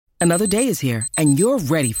Another day is here, and you're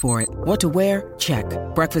ready for it. What to wear? Check.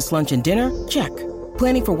 Breakfast, lunch, and dinner? Check.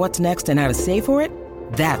 Planning for what's next and how to save for it?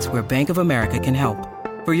 That's where Bank of America can help.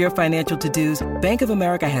 For your financial to-dos, Bank of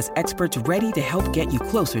America has experts ready to help get you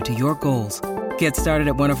closer to your goals. Get started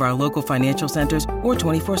at one of our local financial centers or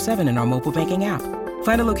 24/7 in our mobile banking app.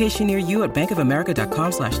 Find a location near you at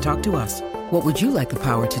bankofamerica.com/talktous. What would you like the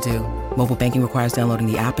power to do? Mobile banking requires downloading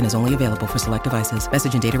the app and is only available for select devices.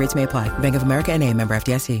 Message and data rates may apply. Bank of America N.A., member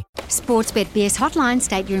FDIC. Sportsbet BS hotline,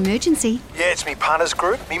 state your emergency. Yeah, it's me punters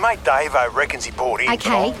group. Me mate Davo reckons he bought in.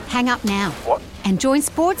 Okay, hang up now. What? And join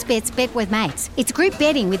Sportsbet's Bet with Mates. It's group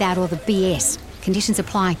betting without all the BS. Conditions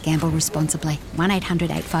apply. Gamble responsibly.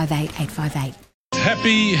 1-800-858-858.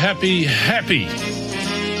 Happy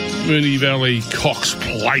Moonee Valley Cox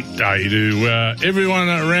Plate Day to everyone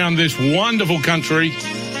around this wonderful country.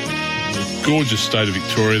 Gorgeous state of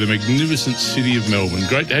Victoria, the magnificent city of Melbourne.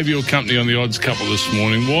 Great to have your company on the Odds Couple this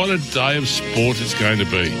morning. What a day of sport it's going to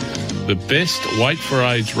be. The best weight for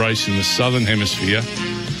age race in the Southern Hemisphere.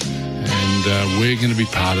 And we're going to be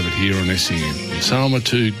part of it here on SEN. And so are my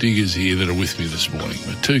two diggers here that are with me this morning.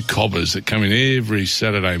 My two cobbers that come in every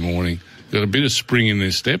Saturday morning. Got a bit of spring in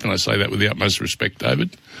their step, and I say that with the utmost respect,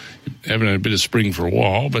 David. You haven't had a bit of spring for a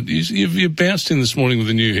while, but you've bounced in this morning with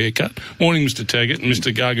a new haircut. Morning, Mr. Taggart and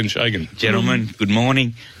Mr. Gargan Shagan. Gentlemen, good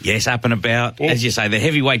morning. Yes, up and about. As you say, the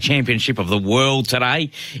heavyweight championship of the world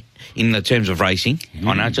today in the terms of racing.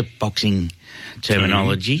 I know it's a boxing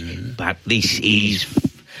terminology, but this is,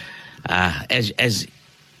 as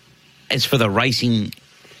for the racing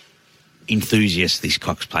enthusiast, this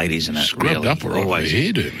Cox Plate, isn't it? Scrubbed really? up right with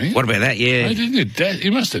your hairdo, man. What about that? Yeah. Hey, didn't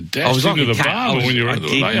you must have dashed into the bar when you were at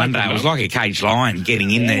the Monday. I was like a caged lion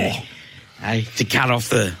getting in there to cut off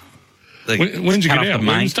the when did you get out?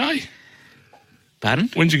 Wednesday? Pardon?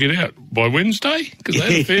 When did you get out? By Wednesday? Because they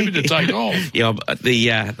had a fair bit to take off.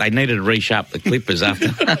 Yeah, they needed to resharp the clippers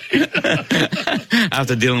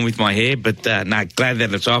after dealing with my hair. But no, glad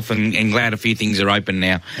that it's off and glad a few things are open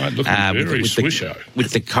now. Right, looking very swisho.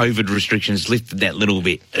 With the COVID restrictions lifted that little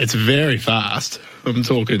bit. It's very fast. I'm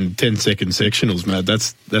talking 10-second sectionals, mate.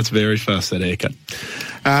 That's very fast, that haircut.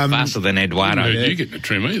 Faster than Eduardo. You getting a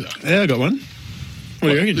trim either? Yeah, I got one. What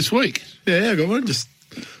do you reckon? This week? Yeah, I got one. Just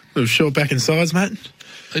a little short back and sides, mate.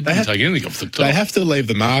 They didn't take anything off the top. They have to leave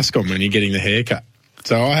the mask on when you're getting the haircut.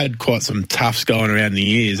 So I had quite some tufts going around the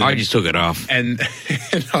ears. I just took it off. And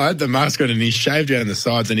I had the mask on and he shaved down the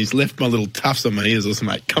sides and he's left my little tufts on my ears. I was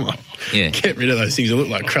like, mate, come on. Yeah. Get rid of those things. I look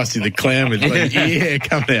like Krusty the Clown with like ear hair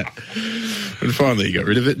coming out. But finally you got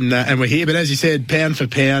rid of it. And we're here. But as you said, pound for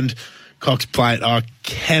pound, Cox Plate, I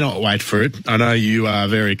cannot wait for it. I know you are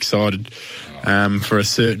very excited for a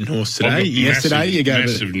certain horse today. Yesterday you gave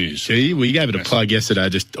massive news. We gave it a plug yesterday,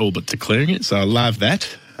 just all but declaring it. So I love that.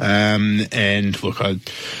 And look,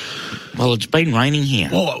 well, it's been raining here.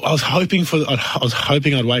 Well, I was hoping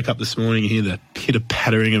I'd wake up this morning and hear the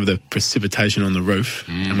pitter-pattering of the precipitation on the roof,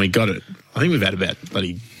 and we got it. I think we've had about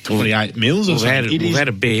bloody 28 mils or something. We've had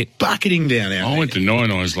a bit bucketing down out. I went to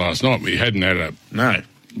Nine Eyes last night. We hadn't had a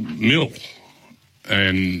mill,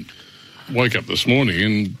 and woke up this morning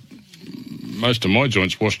and most of my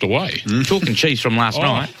joints washed away. Chalk and cheese from last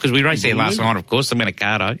night, because we raced there last night, of course, the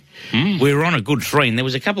Manicato. We were on a good 3, and there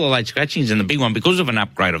was a couple of late scratchings in the big one because of an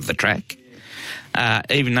upgrade of the track.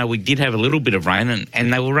 Even though we did have a little bit of rain,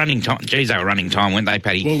 and they were running time. Geez, they were running time, weren't they,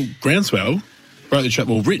 Paddy? Well, Groundswell broke the track.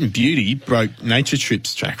 Well, Written Beauty broke Nature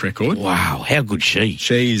Trip's track record. Wow, how good she.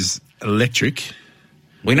 She's electric.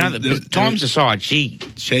 We know that, times aside, she's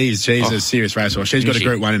a serious racehorse. She's got a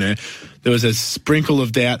Group 1 in her. There was a sprinkle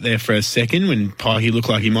of doubt there for a second when Pikey looked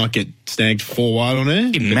like he might get snagged 4 wide on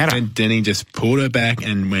her. Didn't matter. And Denny just pulled her back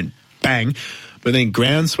and went bang. But then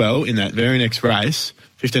Groundswell in that very next race,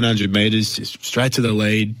 1,500 metres, just straight to the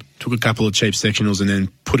lead, took a couple of cheap sectionals and then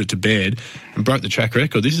put it to bed and broke the track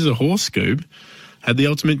record. This is a horse, Scoob. Had the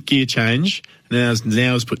ultimate gear change. Now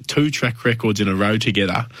has put 2 track records in a row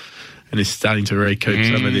together. And is starting to recoup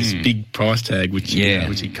some of this big price tag, which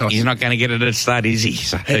he costs. He's not going to get it at start, is he?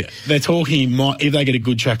 So. They're talking if they get a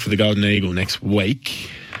good track for the Golden Eagle next week.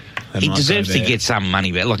 He deserves to get some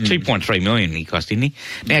money back. Like $2.3 million he cost, didn't he?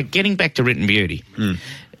 Now, getting back to Written Beauty,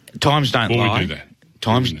 times don't lie. We do that.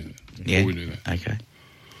 Times, Before we do that. Okay.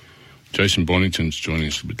 Jason Bonington's joining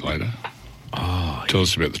us a bit later. Oh, tell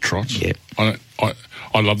us about the trots. Yeah.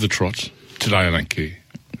 I love the trots. Today I don't care.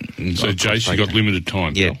 So, Jace, you got limited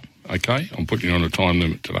time. Yeah. Bill. Okay, I'm putting you on a time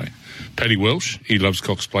limit today. Paddy Welsh, he loves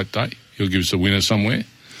Cox Plate Day. He'll give us a winner somewhere.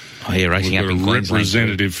 Oh, yeah, racing We've up got in a Queensland.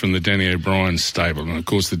 representative from the Danny O'Brien stable. And, of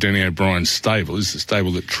course, the Danny O'Brien stable is the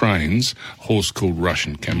stable that trains a horse called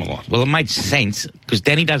Russian Camelot. Well, it made sense, because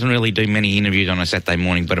Danny doesn't really do many interviews on a Saturday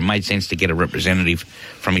morning, but it made sense to get a representative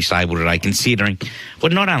from his stable today, considering,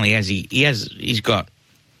 well, not only has he's got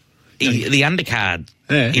the undercard,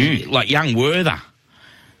 like young Werther.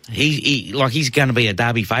 He's going to be a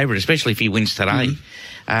Derby favourite, especially if he wins today.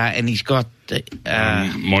 And he's got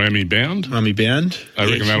Miami Bound. Miami Bound. I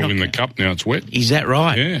reckon she's they'll not win the good. cup now. It's wet. Is that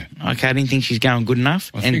right? Yeah. Okay, I didn't think she's going good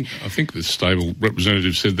enough. I think the stable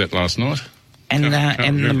representative said that last night. And Can't the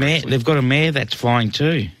remember, mare, actually. they've got a mare that's flying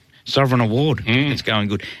too, Sovereign Award. It's going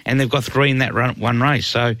good, and they've got 3 in that one race.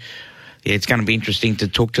 So, yeah, it's going to be interesting to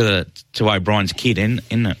talk to O'Brien's kid,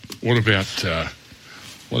 isn't it? What about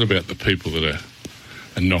the people that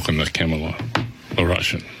are knocking the Camelot, the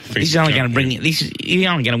Russian? He's only going to bring. He's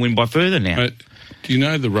only going to win by further now. Mate, do you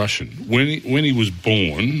know the Russian? When he was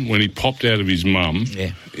born, when he popped out of his mum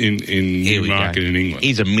in Here we Newmarket go. in England,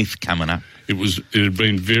 He's a myth coming up. it had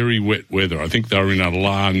been very wet weather. I think they were in a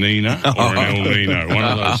La Nina or an El Nino, one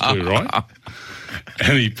of those two, right?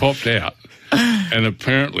 And he popped out, and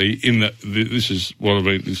apparently this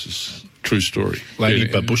is true story. Lady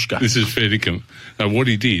Babushka. This is fair dinkum. Now, what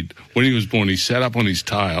he did when he was born, he sat up on his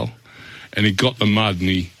tail, and he got the mud and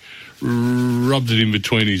he rubbed it in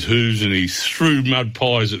between his hooves, and he threw mud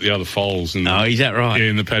pies at the other foals. Oh, is that right? Yeah,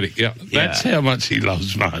 in the paddock. Yeah, that's how much he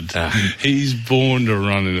loves mud. He's born to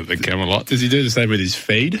run it at the Camelot. Does he do the same with his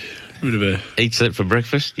feed? A bit of a... Eats it for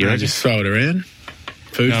breakfast. You know, just throw it around?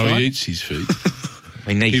 Food No, fight? he eats his feet.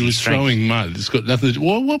 he was throwing mud. It's got nothing to do.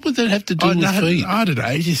 What would that have to do with feet? I don't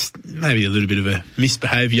know. Just maybe a little bit of a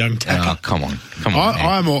misbehaved young tacker. Oh, come on.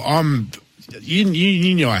 man.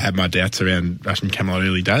 You know I had my doubts around Russian Camelot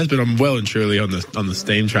early days, but I'm well and truly on the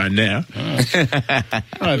steam train now. I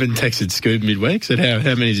haven't texted Scoop midweek. Said how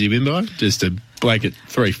many does he win by? Just a blanket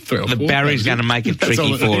three or four. The barrier's going to make it That's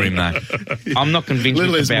tricky all for him, though. I'm not convinced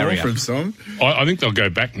Little with is the more barrier. from some. I think they'll go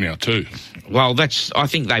back now too. Well, I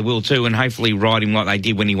think they will too, and hopefully ride him like they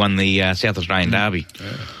did when he won the South Australian Derby.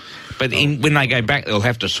 Yeah. But when they go back, they'll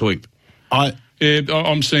have to sweep.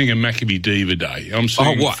 I'm seeing a Maccabee Diva day. I'm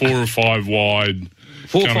seeing 4 or 5 wide.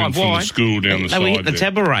 4 or 5 coming from wide. the school down the side. They were hitting the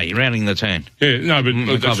there. tabaret rounding the turn. Yeah, no, but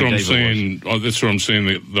that's Maccabee what I'm Diva seeing. That's what I'm seeing.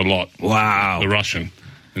 The lot. Wow. The Russian.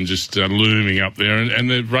 And just looming up there, and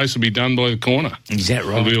the race will be done by the corner. Is that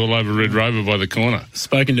right? They'll be all over Red Rover by the corner.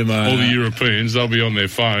 Spoken to my... All the Europeans, they'll be on their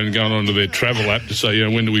phone going onto their travel app to say,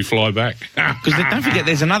 when do we fly back? Because don't forget,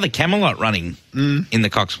 there's another Camelot running in the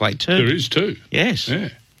Cox Plate too. There is too. Yes. Yeah.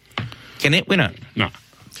 Can it win it? No.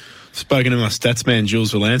 Spoken to my stats man,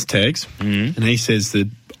 Jules Valance tags, and he says the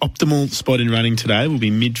optimal spot in running today will be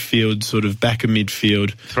midfield, sort of back of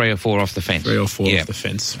midfield. 3 or 4 off the fence. 3 or 4 off the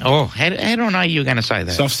fence. Oh, how do I know you were going to say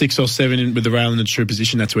that? Soft 6 or 7 with the rail in the true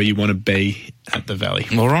position. That's where you want to be at the Valley.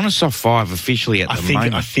 Well, we're on a soft 5 officially at the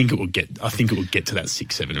moment. I think it will get to that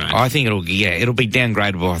 6-7 range. I think it'll be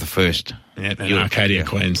downgraded by the first. Yeah, and Arcadia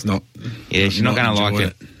Queen's not. Yeah, she's not going to like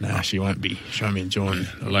it. No, she won't be. She won't be enjoying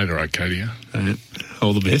it. Later, Arcadia.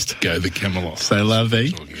 All the best. Go the Camelot. Say la vie.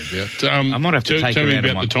 I might have to take tell her me out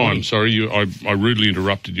of about my the time. corner. Sorry, I rudely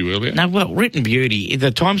interrupted you earlier. No, well, written beauty. The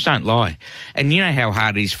times don't lie. And you know how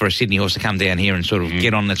hard it is for a Sydney horse to come down here and sort of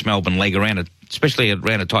get on its Melbourne leg especially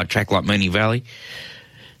around a tight track like Moonee Valley.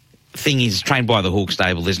 Thing is, trained by the Hawke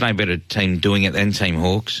stable. There's no better team doing it than Team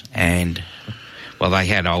Hawkes. And, well, they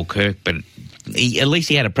had Old Kirk, but at least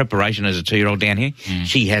he had a preparation as a 2-year-old down here.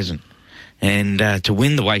 She hasn't. And to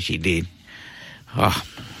win the way she did,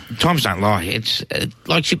 times don't lie. It's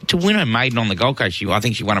to win her maiden on the Gold Coast, I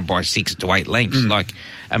think she won it by 6 to 8 lengths.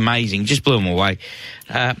 Amazing. Just blew them away.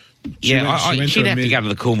 She'd have to go to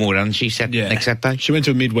the Coolmore, doesn't she, next Saturday? She went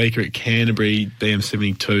to a midweeker at Canterbury,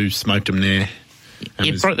 BM72, smoked them there.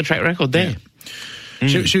 You broke the track record there.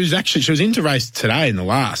 Yeah. She was into race today in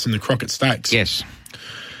the Crockett Stakes. Yes.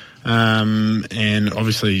 And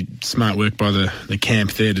obviously smart work by the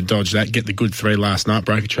camp there to dodge that, get the good 3 last night,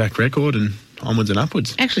 break a track record, and onwards and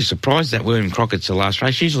upwards. Actually surprised that William Crockett's the last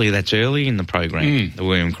race. Usually that's early in the program, the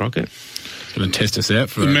William Crockett. Going to test us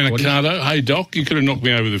out for the Manicato. Hey, Doc, you could have knocked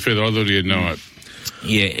me over the feather. I thought he had no hope.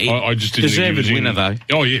 Yeah, I just didn't think he was winner, though.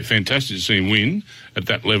 Oh, yeah, fantastic to see him win at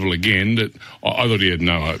that level again. That I thought he had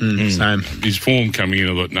no hope. Same. His form coming in,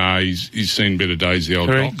 I thought, he's seen better days, the old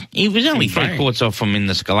Correct. Doc. He was only 3 quarts off from in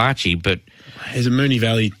the Scalacci, but... He's a Moonee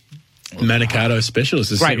Valley Manikato specialist.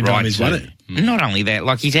 The Great second time ride he's won too. it. Not only that,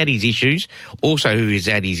 like he's had his issues. Also, who has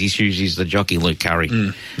had his issues is the jockey Luke Curry.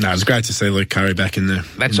 No, it was great to see Luke Curry back in the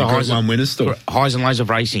That's in a the Group 1 winners store. highs and lows of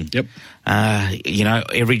racing. Yep.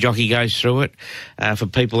 Every jockey goes through it. For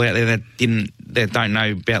people out there that don't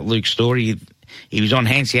know about Luke's story, he was on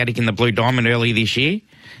Hanseatic in the Blue Diamond early this year.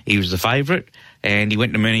 He was the favourite, and he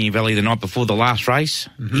went to Moonee Valley the night before the last race.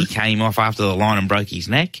 Mm-hmm. He came off after the line and broke his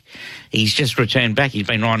neck. He's just returned back. He's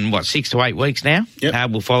been riding, 6 to 8 weeks now? Yep.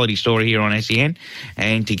 We'll follow his story here on SEN.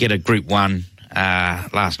 And to get a Group 1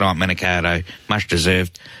 last night, Manikato, much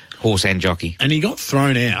deserved. Horse and jockey. And he got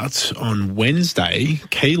thrown out on Wednesday,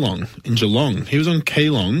 Keelong, in Geelong. He was on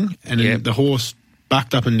Keelong, and then the horse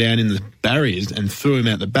bucked up and down in the barriers and threw him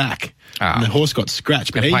out the back. And the horse got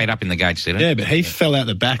scratched. But he played up in the gates, did it? Yeah, but he fell out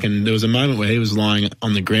the back, and there was a moment where he was lying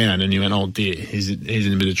on the ground, and you went, oh dear, he's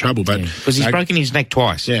in a bit of trouble. But because he's broken his neck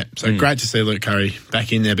twice. Yeah, so great to see Luke Curry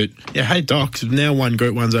back in there. But yeah, hey Doc, now won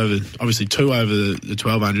Group 1s over, obviously 2 over the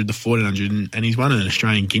 1200, the 1400, and he's won an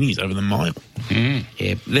Australian Guineas over the mile. Mm.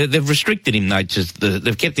 Yeah, they've restricted him though.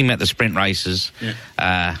 They've kept him at the sprint races.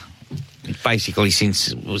 Yeah. Basically, since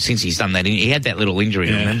he's done that, he had that little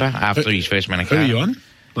injury. Remember, after his first Manikato. Who were you on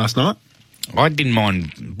last night? I didn't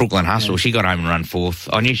mind Brooklyn Hustle. Yeah. She got home and run 4th.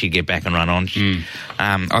 I knew she'd get back and run on.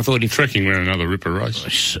 I thought if Trekking ran another ripper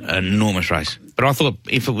race, an enormous race. But I thought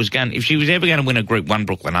if she was ever going to win a Group 1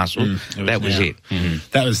 Brooklyn Hustle, that was it.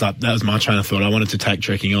 Mm-hmm. That was my train of thought. I wanted to take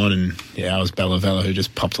Trekking on, and I was Bella Vella, who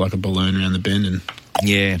just popped like a balloon around the bend and.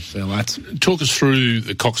 Yeah. So lights. Talk us through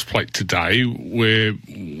the Cox Plate today, where,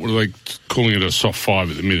 what are they calling it, a soft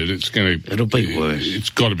 5 at the minute? It'll be worse. It's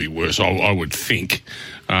got to be worse, I would think.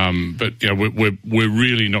 But we're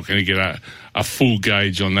really not going to get a full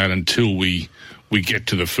gauge on that until we get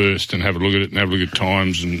to the first and have a look at it and have a look at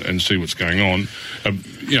times and see what's going on.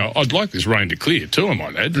 I'd like this rain to clear too, I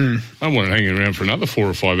might add. I want it hanging around for another 4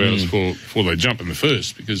 or 5 hours before they jump in the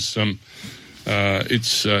first, because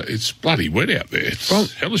it's bloody wet out there.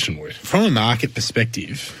 It's hellish and wet. From a market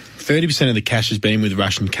perspective, 30% of the cash has been with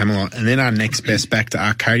Russian Camelot, and then our next best back to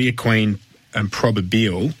Arcadia Queen and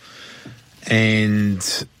Probabile,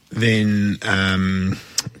 and then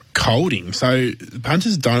Colding. So the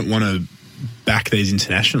punters don't want to back these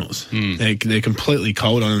internationals. They're completely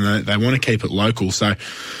cold on them. They want to keep it local. So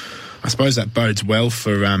I suppose that bodes well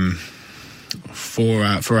for our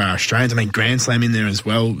Australians. I mean, Grand Slam in there as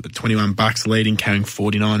well, $21 leading, carrying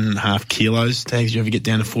 49.5 kilos. Tags, you ever get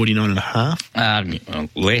down to 49.5?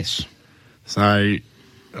 Less. So,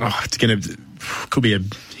 could be a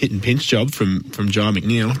hit and pinch job from Jai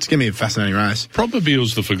McNeil. It's going to be a fascinating race.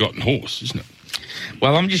 Probabile's the forgotten horse, isn't it?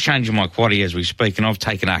 Well, I'm just changing my quaddie as we speak, and I've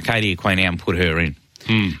taken Arcadia Queen out and put her in.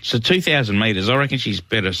 So 2,000 metres, I reckon she's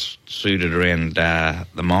better suited around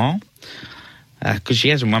the mile, because she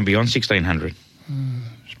hasn't won beyond 1,600.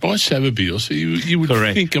 By Savabile, so you would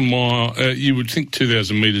think a mile. You would think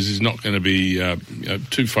 2,000 metres is not going to be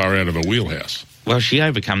too far out of a wheelhouse. Well, she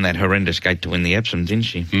overcome that horrendous gate to win the Epsom, didn't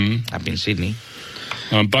she? Up in Sydney.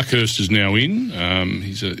 Buckhurst is now in.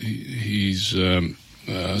 He's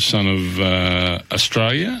son of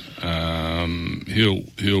Australia.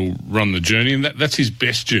 He'll run the journey, and that's his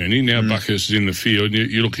best journey. Now Buckhurst is in the field.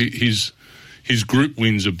 You look, his group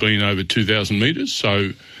wins have been over 2,000 metres,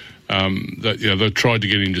 so they've tried to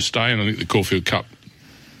get him to stay, and I think the Caulfield Cup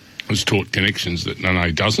has taught connections that no,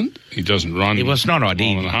 he doesn't. He doesn't run. It was not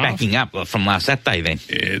ideal backing up from last Saturday then.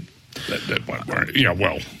 Yeah. That won't worry. Yeah,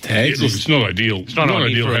 well, Tags, it's not ideal. It's not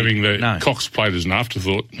ideal having the Cox Plate as an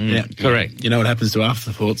afterthought. Yeah, correct. You know what happens to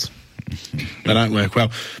afterthoughts? They don't work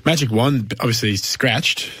well. Magic Wand obviously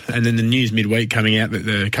scratched, and then the news midweek coming out that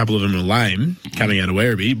a couple of them are lame coming out of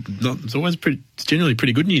Werribee. It's generally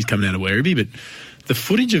pretty good news coming out of Werribee, but the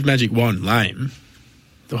footage of Magic Wand lame,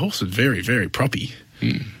 the horse was very, very proppy.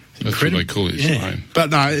 That's what they call it, lame.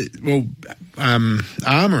 But no,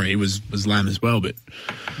 Armory was lame as well, but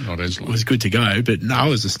not as lame. It was good to go. But no, I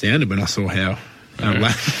was astounded when I saw how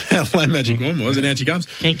lame Magic Wand was, and out she comes.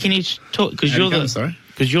 Can you talk? Because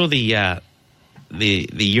you're the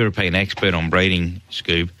European expert on breeding,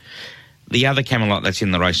 Scoob. The other Camelot that's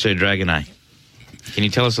in the race, Sir Dragonet. Can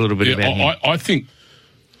you tell us a little bit about him?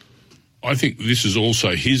 I think this is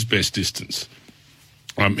also his best distance.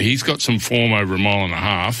 He's got some form over 1.5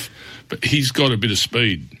 miles, but he's got a bit of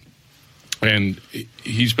speed. And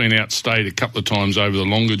he's been outstayed a couple of times over the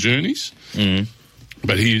longer journeys.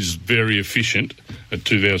 But he is very efficient at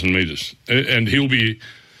 2,000 metres. And he'll be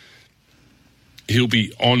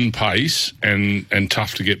on pace and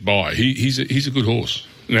tough to get by. He's a good horse.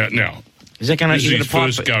 Now is that going to be his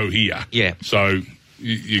first go here? Yeah. So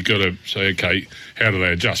you've got to say, okay, how do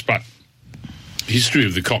they adjust? But history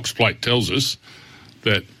of the Cox Plate tells us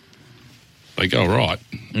that they go right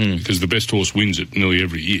because the best horse wins it nearly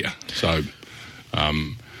every year. So,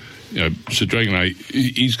 so Dragon A,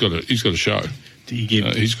 he's got a show. Do you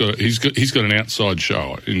give? He's got an outside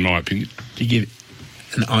show, in my opinion. Do you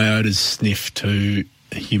give an iota sniff to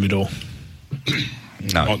Humidor?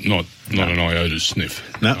 No. Not an iota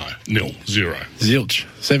sniff. No. Nil, zero. Zilch.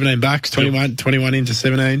 $17, 21 into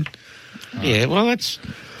 17. Yeah, well, that's...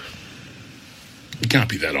 You can't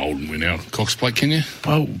be that old and win out of Cox Plate, can you?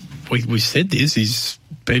 Well, we said this. He's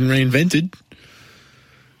been reinvented.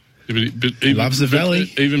 Yeah, but He loves the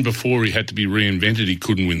Valley. Even before he had to be reinvented, he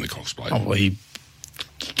couldn't win the Cox Plate. Oh, well, he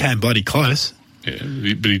came bloody close. Yeah,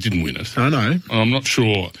 but he didn't win it. I know. I'm not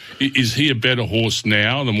sure. Is he a better horse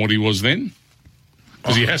now than what he was then?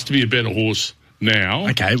 Because he has to be a better horse now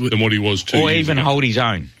than what he was 2 years Or even ago. hold his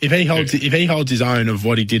own. If he holds his own of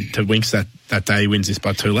what he did to Winks that day, he wins this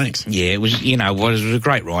by 2 lengths. Yeah, it was a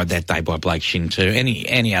great ride that day by Blake Shin too.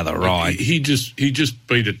 Any other ride. He just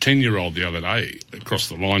beat a 10-year-old the other day across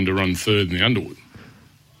the line to run third in the Underwood.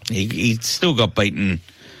 He still got beaten.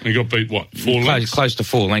 He got beat, what, 4 lengths? Close to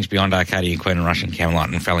 4 lengths behind Arcadia Queen and Russian Camelot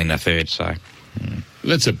and fell into third, so...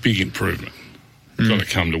 That's a big improvement. Got to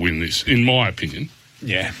come to win this, in my opinion.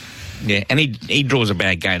 Yeah. Yeah, and he draws a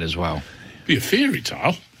bad gate as well. Be a fairy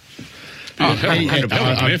tale. Be a hell of an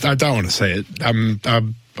I effort. don't want to see it. I'm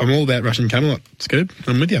all about Russian Camelot. It's good.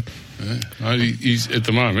 I'm with you. No, he's at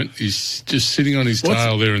the moment, he's just sitting on his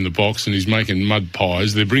tail there in the box and he's making mud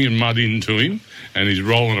pies. They're bringing mud into him and he's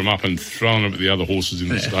rolling them up and throwing them at the other horses in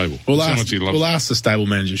the stable. We'll That's how much he loves we'll it. ask the stable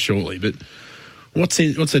manager shortly, but what's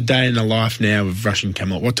a day in the life now of Russian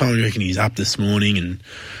Camelot? What time do you reckon he's up this morning? And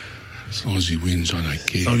As long as he wins, I don't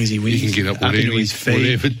care. as long as he wins, he can get up into whatever, his feet,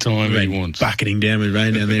 whatever time he wants. bucketing down with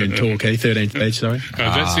rain down there in Torquay, 13th beach, sorry.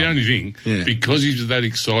 That's the only thing. Yeah. Because he was that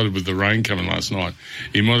excited with the rain coming last night,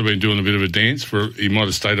 he might have been doing a bit of a dance. He might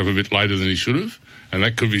have stayed up a bit later than he should have. And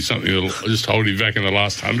that could be something that'll just hold him back in the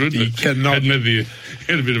last 100. He cannot. He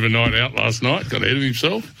had a bit of a night out last night, got ahead of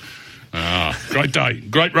himself. Great day.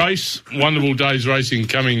 Great race. Wonderful day's racing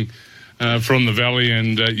coming from the Valley,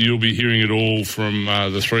 and you'll be hearing it all from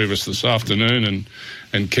the three of us this afternoon.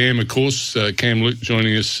 And Cam, of course, Cam Luke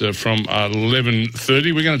joining us from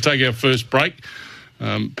 11:30. We're going to take our first break.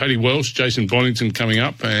 Paddy Welsh, Jason Bonington coming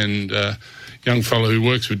up, and young fellow who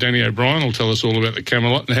works with Danny O'Brien will tell us all about the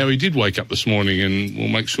Camelot and how he did wake up this morning, and we'll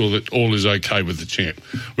make sure that all is okay with the champ.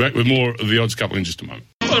 We're back with more of the Odds Couple in just a moment.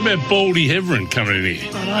 What about Baldy Heverin coming in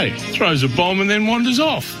here? I know. Throws a bomb and then wanders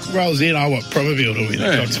off. Rolls in, probably will win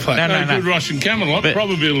the Cox Plate. No. Good Russian Camelot. But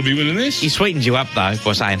Probably will be winning this. He sweetens you up, though,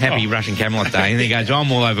 by saying Happy Russian Camelot Day, and he goes,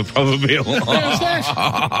 I'm all over Probably. How's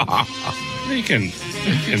that? He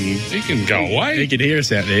can go away. He can hear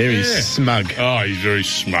us out there. He's Yeah. smug. Oh, he's very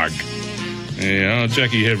smug. Yeah,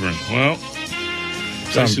 Jackie Heverin. Well,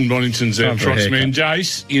 Jason Bonington's our time for a trots man. haircut.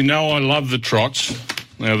 Jace, you know I love the trots.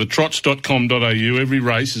 Now, the trots.com.au, every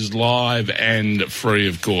race is live and free,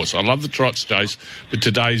 of course. I love the trots, Jace, but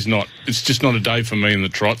today's not. It's just not a day for me in the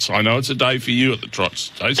trots. I know it's a day for you at the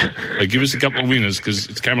trots, Jace. So give us a couple of winners because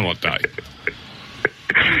it's Camelot Day.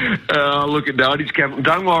 Look at that.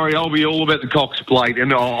 Don't worry, I'll be all about the Cox Plate,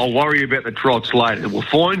 and I'll worry about the trots later. We'll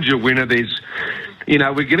find your winner.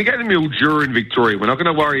 We're going to go to Mildura in Victoria. We're not going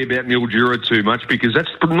to worry about Mildura too much because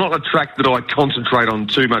that's not a track that I concentrate on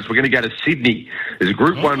too much. We're going to go to Sydney. There's a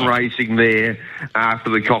Group 1 racing there after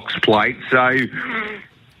the Cox Plate. So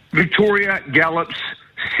Victoria gallops,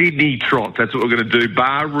 Sydney trot. That's what we're going to do.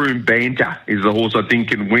 Barroom Banter is the horse I think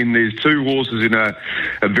can win. There's 2 horses in a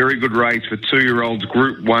very good race for 2-year-olds,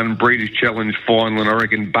 Group 1 Breeders' Challenge final, and I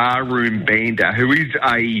reckon Barroom Banter, who is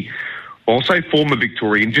I'll say former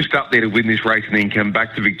Victorian, just up there to win this race and then come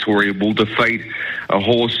back to Victoria, will defeat a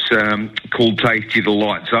horse called Tasty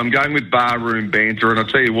Delight. So I'm going with Barroom Banter, and I'll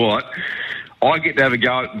tell you what, I get to have a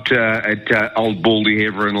go at old Baldy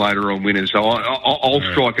Heverin later on winners, so I'll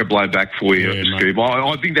strike a blow back for you, Scoop.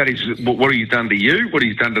 I think that is what he's done to you, what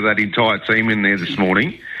he's done to that entire team in there this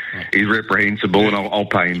morning. He's reprehensible, and I'll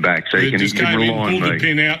pay him back. So he can rely on me. Pulled the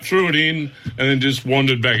pin out, threw it in, and then just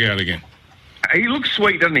wandered back out again. He looks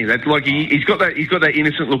sweet, doesn't he? That's like he's got that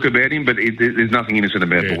innocent look about him, but there's nothing innocent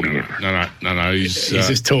about Baldy here. No. He's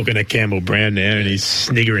just talking to Campbell Brown now, and he's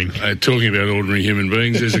sniggering. Talking about ordinary human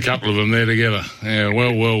beings. There's a couple of them there together. Yeah,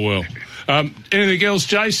 well. Anything else,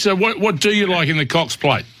 Jace? What do you like in the Cox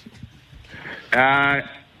Plate?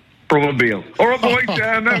 Probably. All right, boys.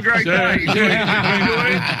 Have a great day.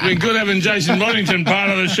 It's been good having Jason Bonington part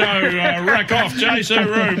of the show. Rack off, Jason.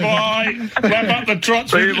 Bye. Wrap up the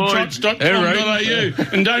trots with the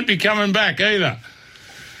trots.com.au. And don't be coming back either.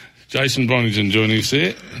 Jason Bonington joining us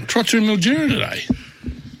there. Trots are in Mildura today.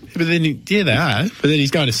 But then, they are. But then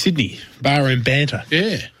he's going to Sydney. Barroom Banter.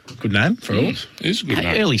 Yeah. Good name for all. It is a good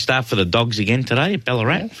name. Early start for the Dogs again today at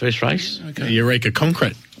Ballarat, first race. Okay. Eureka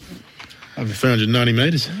Concrete. Over 390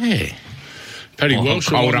 metres. Yeah. Paddy Welsh,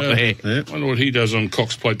 cold up there. I wonder what he does on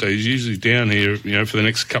Cox Plate Day. He's usually down here, for the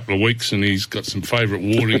next couple of weeks, and he's got some favourite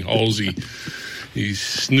watering holes. He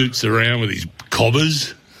snoots around with his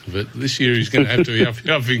cobbers, but this year he's going to have to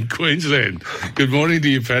be up in Queensland. Good morning to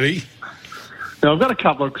you, Paddy. Now, I've got a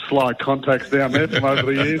couple of sly contacts down there from over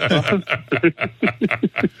the years.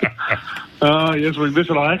 Yes, we missed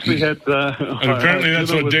it. I actually had... and apparently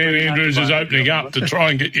that's what Dan Andrews is opening up to try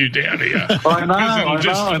and get you down here. I know.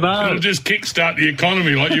 It'll just kickstart the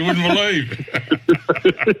economy like you wouldn't believe.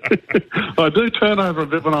 I do turn over a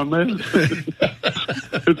bit when I'm there.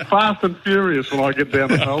 It's fast and furious when I get down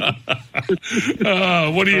to Melbourne.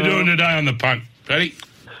 What are you doing today on the punt, Paddy?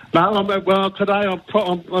 No, today I'm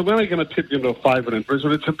only going to tip you into a favourite in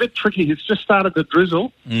Brisbane. It's a bit tricky. It's just started to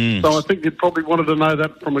drizzle, so I think you probably wanted to know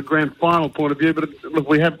that from a grand final point of view. But look,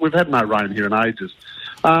 we've had no rain here in ages.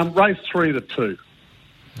 Race 3 to 2.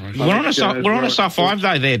 We're on a soft 5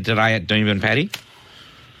 day there today at Doomben, Paddy.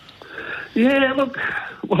 Yeah, look,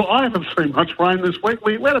 I haven't seen much rain this week.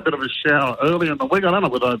 We had a bit of a shower earlier in the week. I don't know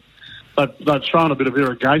whether they've thrown a bit of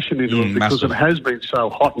irrigation into it because it has been so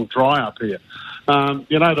hot and dry up here.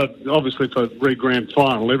 That obviously for the grand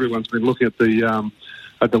final, everyone's been looking at the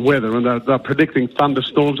weather, and they're predicting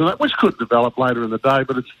thunderstorms and that, which could develop later in the day.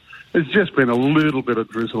 But it's just been a little bit of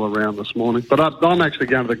drizzle around this morning. But I'm actually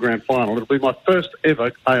going to the grand final. It'll be my first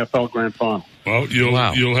ever AFL grand final. Well, you'll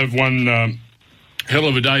have one hell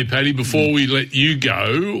of a day, Paddy. Before we let you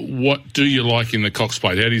go, what do you like in the Cox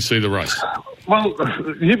Plate? How do you see the race? Well,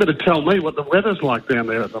 you better tell me what the weather's like down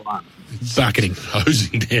there at the moment. Bucketing.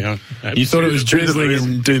 Hosing down. You thought it was drizzling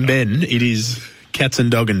in Doomben. It is cats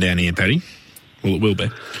and dogging down here, Paddy. Well, it will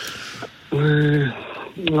be. I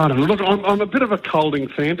don't know. Look, I'm a bit of a Colding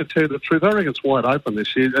fan, to tell you the truth. I reckon it's wide open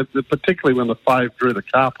this year, particularly when the fave drew the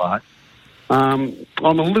car park. I'm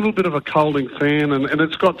a little bit of a Colding fan, and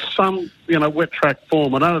it's got some, wet track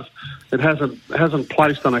form. I know it hasn't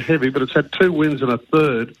placed on a heavy, but it's had 2 wins and a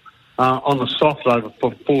third on the soft over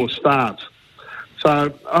for 4 starts.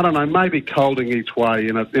 So, I don't know, maybe Colding each way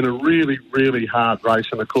in a really, really hard race.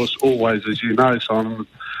 And, of course, always, as you know, Simon,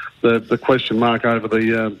 the question mark over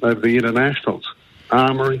the internationals.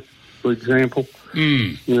 Armory, for example.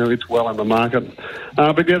 It's well in the market.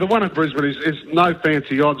 But, the one at Brisbane is no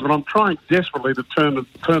fancy odds, but I'm trying desperately to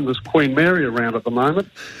turn this Queen Mary around at the moment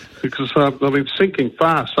because they've been sinking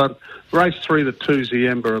fast. So, race 3 to 2's the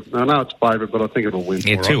Ember. I know it's favourite, but I think it'll win.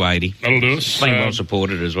 Yeah, 280. That'll do us. Playing well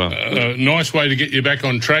supported as well. Nice way to get you back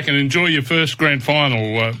on track and enjoy your first grand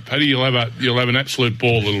final, Paddy. You'll have an absolute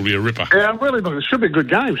ball. It'll be a ripper. Yeah, I'm really looking. It should be a good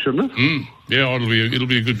game, shouldn't it? Yeah, it'll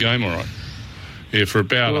be a good game, all right. Yeah, for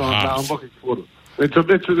about a half. No, I'm looking forward to it.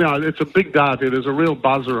 It's a big dart here. There's a real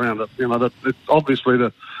buzz around it. Obviously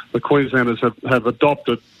the Queenslanders have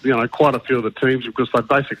adopted quite a few of the teams because they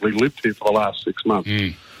basically lived here for the last 6 months.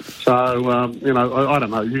 So I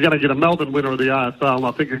don't know. You're going to get a Melbourne winner of the AFL, and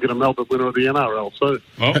I think you get a Melbourne winner of the NRL too.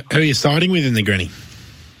 Well, who are you siding with in the granny?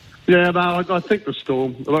 Yeah, no, I think the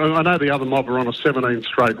Storm. I know the other mob are on a 17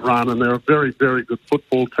 straight run, and they're a very, very good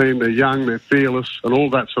football team. They're young, they're fearless, and all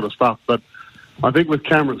that sort of stuff. But I think with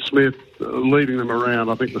Cameron Smith leading them around,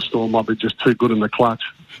 I think the Storm might be just too good in the clutch.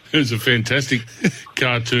 There's a fantastic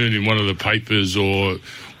cartoon in one of the papers or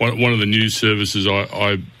one of the news services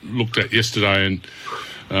I looked at yesterday, and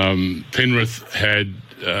Penrith had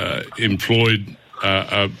employed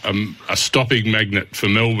a stopping magnet for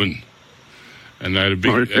Melbourne. And they had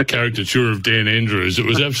a caricature of Dan Andrews. It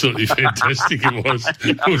was absolutely fantastic. It was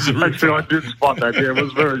Actually, I did spot that. Yeah, it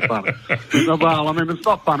was very funny. Well, I mean, it's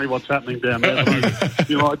not funny what's happening down there. But,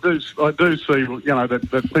 I do see,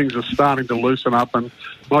 that things are starting to loosen up. And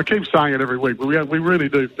I keep saying it every week, but we really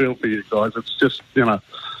do feel for you guys. It's just,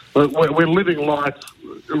 we're living life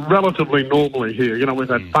relatively normally here. We've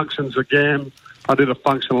had functions again. I did a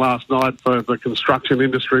function last night for the construction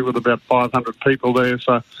industry with about 500 people there.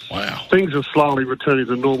 So things are slowly returning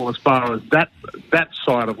to normal as far as that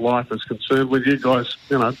side of life is concerned. With you guys,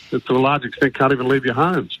 to a large extent, can't even leave your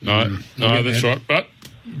homes. No, that's right. But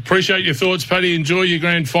appreciate your thoughts, Paddy. Enjoy your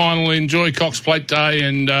grand final. Enjoy Cox Plate Day,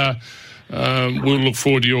 and we'll look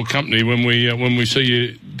forward to your company when we see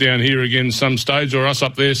you down here again some stage, or us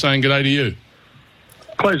up there saying good day to you.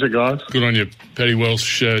 Pleasure, guys. Good on you. Paddy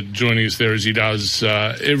Welsh joining us there as he does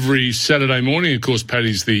every Saturday morning. Of course,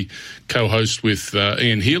 Paddy's the co-host with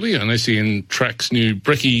Ian Healy on SEN Track's new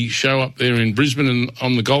Brekkie show up there in Brisbane and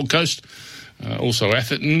on the Gold Coast. also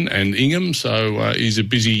Atherton and Ingham. So he's a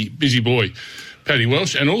busy boy, Paddy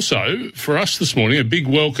Welsh. And also, for us this morning, a big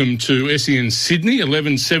welcome to SEN Sydney,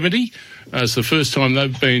 1170. It's the first time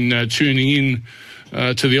they've been tuning in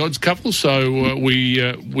to the Odds Couple. So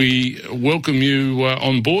we welcome you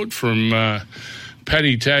on board from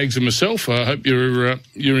Paddy, Tags and myself. I hope you're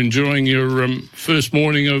enjoying your first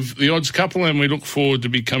morning of the Odds Couple, and we look forward to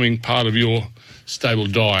becoming part of your stable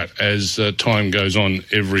diet as time goes on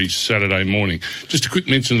every Saturday morning. Just a quick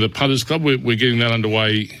mention of the Punters Club. We're getting that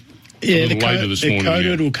underway a little later this morning. The code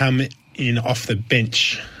word will come in off the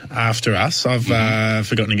bench after us. I've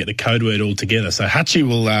forgotten to get the code word all together. So Hutchie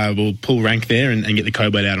will pull rank there and get the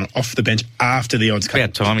code word out off the bench after the Odds Couple.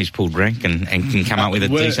 About time he's pulled rank and can come up with a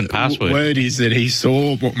decent password. Word is that he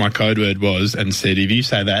saw what my code word was and said, if you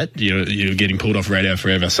say that, you're getting pulled off radio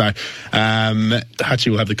forever. So Hutchie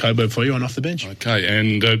will have the code word for you on off the bench. Okay,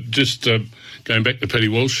 and just going back to Paddy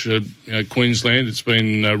Welsh, Queensland, it's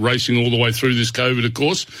been racing all the way through this COVID, of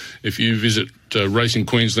course. If you visit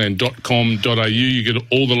racingqueensland.com.au, you get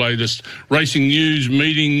all the latest racing news,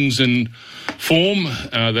 meetings and form.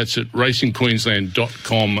 That's at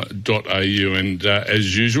racingqueensland.com.au. And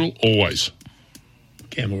as usual, always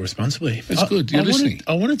gamble responsibly. That's good. You're listening.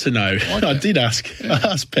 I wanted to know. I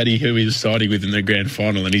asked Paddy who he was siding with in the grand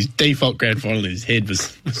final, and his default grand final in his head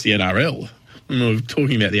was the NRL. And we were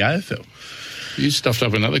talking about the AFL. You stuffed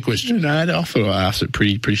up another question. No, I thought I asked it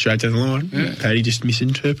pretty straight down the line. Yeah. Paddy just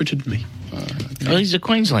misinterpreted me. Okay. Well, he's a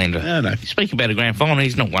Queenslander. No. Speaking about a grand final,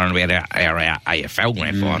 he's not worrying about our AFL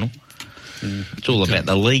grand final. It's all about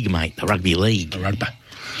the league, mate, the rugby league. The rugby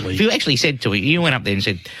league. If you actually said to him, you went up there and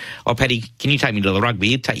said, "Oh, Paddy, can you take me to the rugby?"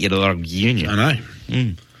 He'd take you to the rugby union. I know.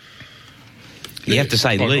 You have to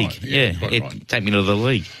say league. Right. Yeah, right. Take me to the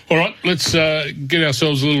league. All right, let's get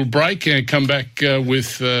ourselves a little break and come back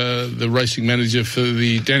with the racing manager for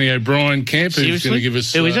the Danny O'Brien camp. Seriously? Who's going to give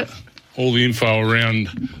us Who is it? all the info around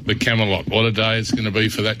the Camelot. What a day it's going to be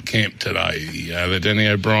for that camp today. The Danny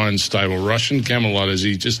O'Brien stable, Russian Camelot, as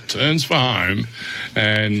he just turns for home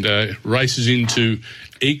and races into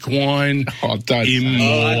equine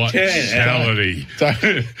immortality.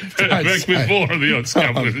 Don't back with more of the Odds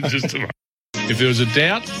Couple in just a moment. If there was a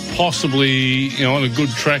doubt, possibly, on a good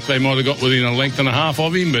track, they might have got within a length and a half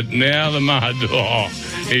of him, but now the mud,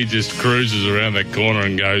 he just cruises around that corner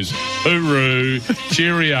and goes, hooroo,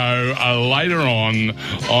 cheerio, later on,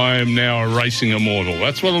 I am now a racing immortal.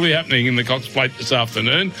 That's what will be happening in the Cox Plate this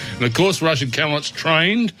afternoon. And, of course, Russian Camelot's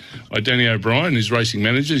trained by Danny O'Brien, his racing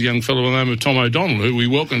manager, a young fellow by the name of Tom O'Donnell, who we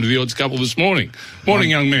welcomed to the Odds Couple this morning.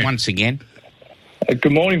 Morning, young man. Once again.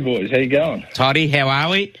 Good morning, boys. How you going? Toddy, how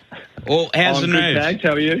are we? How's the nerves? Good, thanks.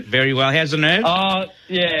 How are you? Very well. How's the nerves?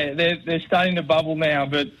 Yeah, they're starting to bubble now,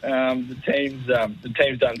 but the team's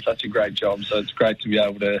done such a great job, so it's great to be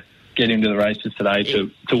able to get him to the races today to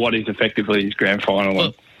what is effectively his grand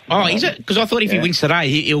final. Is it? Because I thought if he wins today,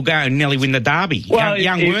 he'll go and nearly win the Derby. Well,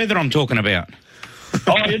 young Werther I'm talking about.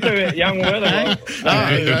 You do it, young Werther. Right?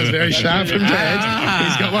 That was very sharp from Dad.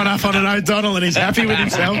 He's got one up on an O'Donnell and he's happy with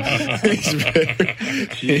himself.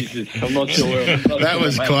 Jesus, I'm not sure where that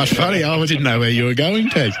was quite funny. I didn't know where you were going,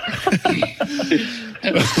 Ted.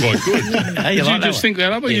 That was quite good. Hey, Did you just think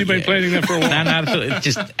that up, or you've been planning that for a while? No, it's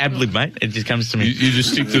just ad-lib, mate. It just comes to me. You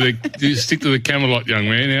just stick to the Camelot, young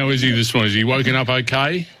man. How is he this morning? Is he woken up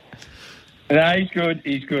okay? No, he's good.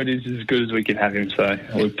 He's good. He's as good as we can have him. So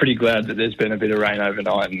we're pretty glad that there's been a bit of rain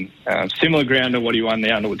overnight and similar ground to what he won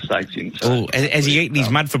the Underwood Stakes in. So, has he eaten his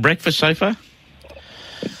mud for breakfast so far?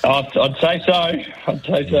 I'd say so.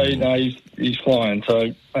 No, he's flying.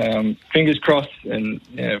 So fingers crossed, and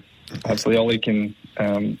hopefully Ollie can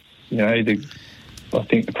either. I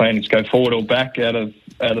think the plan is to go forward or back out of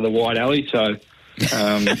the wide alley. So.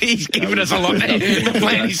 He's giving us a lot. The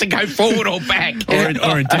plan is to go forward or back.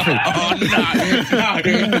 or indifferent. Oh, no.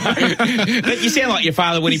 You sound like your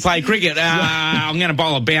father when he played cricket. I'm going to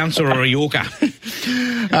bowl a bouncer or a Yorker. Did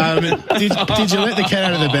you let the cat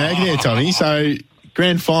out of the bag there, Tommy? So,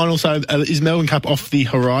 grand final, so is Melbourne Cup off the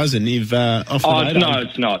horizon? No, it's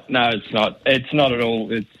not. No, it's not. It's not at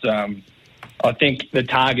all. It's I think the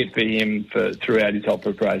target for him throughout his whole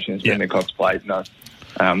preparation has been the Cox Plate. No,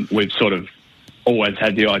 we've sort of always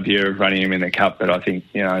had the idea of running him in the Cup, but I think,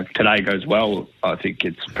 if today goes well, I think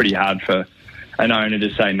it's pretty hard for an owner to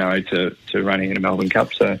say no to running in a Melbourne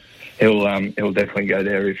Cup. So he'll definitely go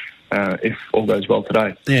there if all goes well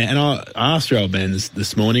today. Yeah, and I asked your old man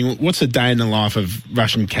this morning, what's a day in the life of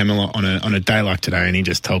Russian Camelot on a day like today? And he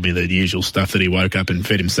just told me the usual stuff, that he woke up and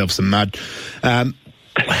fed himself some mud.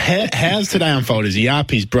 How's today unfolded? Is he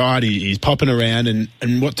up? He's bright? He's popping around? And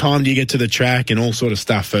what time do you get to the track and all sort of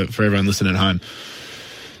stuff for everyone listening at home?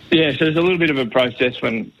 Yeah, so there's a little bit of a process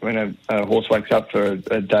when a horse wakes up for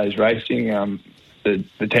a day's racing.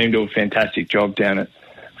 The team do a fantastic job down at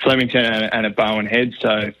Flemington and at Bowen Head,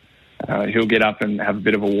 so he'll get up and have a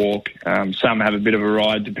bit of a walk. Some have a bit of a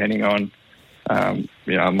ride, depending on,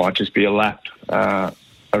 it might just be a lap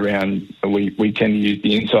around. We tend to use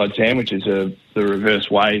the inside sand, which is the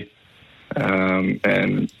reverse way.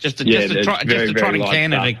 And just a trot and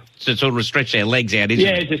canter to sort of stretch their legs out,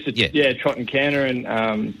 isn't it? Trot and canter,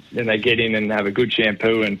 and then they get in and have a good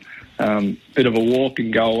shampoo and bit of a walk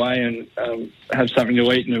and go away and have something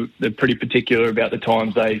to eat. And they're pretty particular about the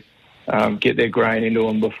times they get their grain into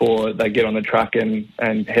them before they get on the truck and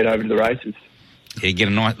head over to the races. Yeah, you get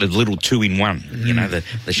a nice little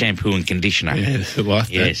 2-in-1, the shampoo and conditioner. Yeah, like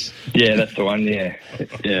yes. Yeah, that's the one, yeah.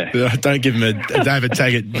 Don't give him a David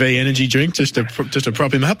Taggart V energy drink just to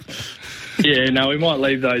prop him up. Yeah, no, we might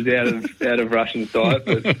leave those out of Russian's diet,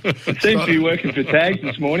 but it seems to be working for Tags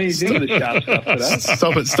this morning. He's into the sharp stuff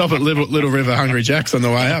today. Stop at Little River Hungry Jack's on the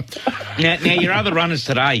way up. Now your other runners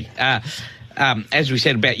today, as we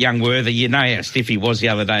said about Young Worthy, you know how stiff he was the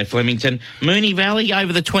other day at Flemington. Moonee Valley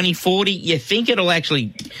over the 2040, you think it'll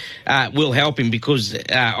actually will help him because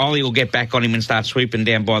Ollie will get back on him and start swooping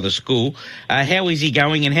down by the school. How is he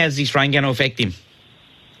going, and how's this rain going to affect him?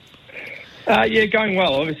 Going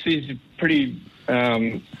well. Obviously, he's pretty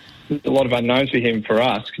a lot of unknowns for him for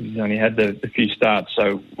us because he's only had the few starts.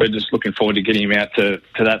 So we're just looking forward to getting him out to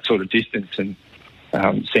that sort of distance and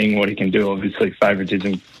seeing what he can do. Obviously,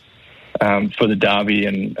 favouritism for the Derby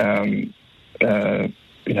and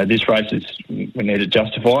this race we need it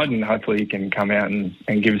justified, and hopefully he can come out and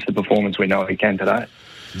give us the performance we know he can today.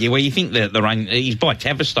 Yeah, well, you think the rain, he's by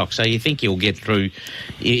Tavistock, so you think he'll get through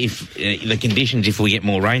if the conditions if we get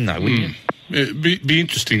more rain, though, wouldn't you? It'd be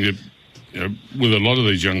interesting to, with a lot of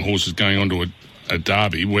these young horses going on to a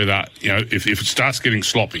Derby, whether, if it starts getting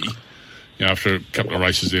sloppy, after a couple of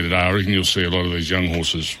races there today, I reckon you'll see a lot of these young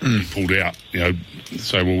horses pulled out,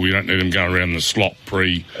 say, well, we don't need them going around the slot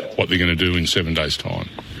pre what they're going to do in 7 days' time.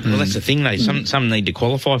 Well, that's the thing, though. Some need to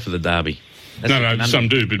qualify for the Derby. No, some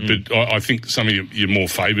do, but I think some of your more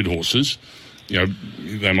favoured horses,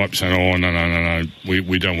 they might be saying, oh, no,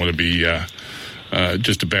 we don't want to be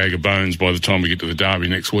just a bag of bones by the time we get to the Derby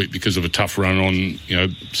next week because of a tough run on,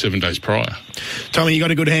 7 days prior. Tommy, you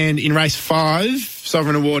got a good hand in race 5,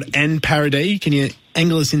 Sovereign Award and Paradis. Can you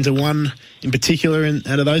angle us into one in particular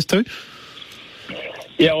out of those two?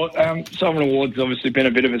 Yeah, well, Sovereign Award's obviously been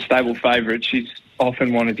a bit of a stable favourite. She's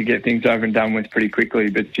often wanted to get things over and done with pretty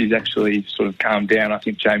quickly, but she's actually sort of calmed down. I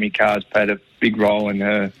think Jamie Carr's played a big role in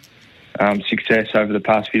her success over the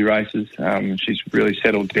past few races. She's really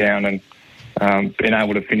settled down and been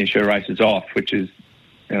able to finish her races off, which is,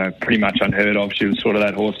 pretty much unheard of. She was sort of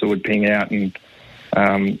that horse that would ping out and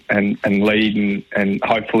lead and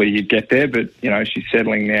hopefully you'd get there. But, she's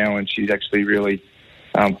settling now and she's actually really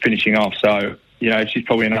finishing off. So, she's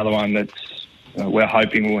probably another one that's we're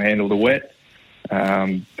hoping will handle the wet.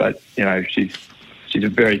 But, she's a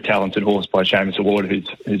very talented horse by Seamus Award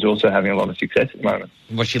who's also having a lot of success at the moment.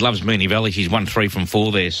 Well, she loves Moonee Valley. She's won 3 from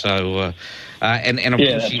 4 there. So, and of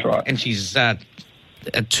course that's right. And she's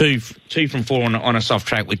 2 from 4 on a soft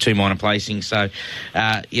track with 2 minor placings. So,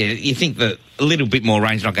 you think that a little bit more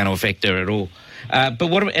rain's not going to affect her at all. But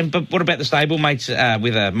what about the stable mates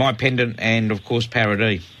with My Pendant and of course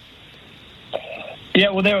Paradis?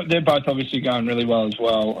 Yeah, well, they're both obviously going really well as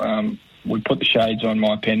well. We put the shades on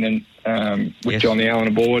My Pendant with Johnny Allen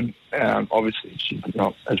aboard. Obviously, she's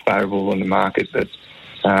not as favourable in the market, but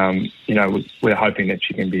we're hoping that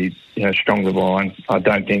she can be stronger line. I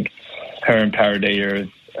don't think her and Paradis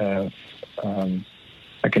are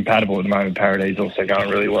compatible at the moment. Paradis is also going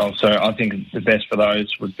really well, so I think the best for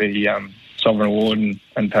those would be Sovereign Award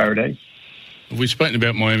and Paradis. Have we spoken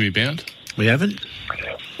about Miami Bound? We haven't.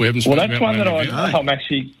 We haven't spoken that's about one that Miami I'm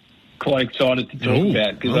actually quite excited to talk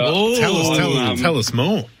about. Tell us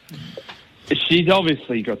more. She's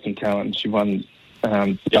obviously got some talent. She won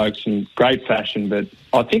the Oaks in great fashion, but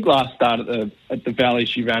I think last start at the Valley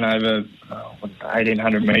she ran over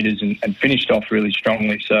 1,800 metres and finished off really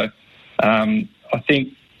strongly. So I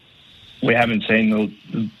think we haven't seen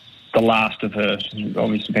the last of her. She's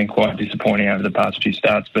obviously been quite disappointing over the past few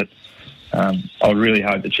starts, but I really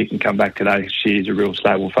hope that she can come back today. She is a real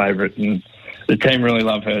stable favourite, and the team really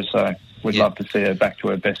love her, so we'd love to see her back to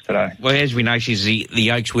her best today. Well, as we know, she's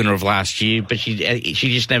the Oaks winner of last year, but she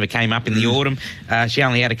just never came up in the autumn. She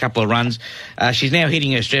only had a couple of runs. She's now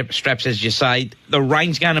hitting her straps, as you say. The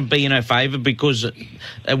rain's going to be in her favour because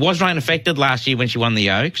it was rain affected last year when she won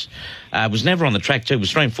the Oaks. It was never on the track too. It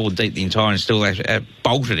was 3 and 4 deep the entire and still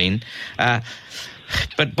bolted in.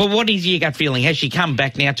 But what is your gut feeling? Has she come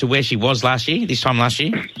back now to where she was this time last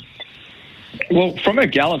year? Well, from her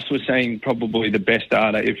gallops, we're seeing probably the best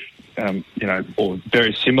data, or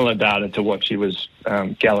very similar data to what she was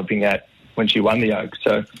galloping at when she won the Oaks.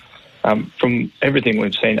 So from everything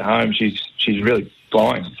we've seen at home, she's really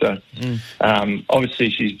flying. So obviously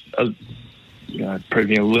she's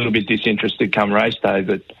proving a little bit disinterested come race day,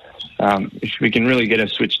 but if we can really get her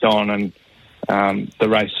switched on and the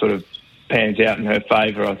race sort of pans out in her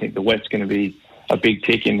favour, I think the wet's going to be a big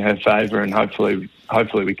tick in her favour, and hopefully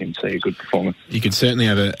we can see a good performance. You could certainly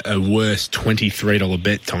have a worse $23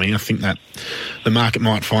 bet, Tommy. I think that the market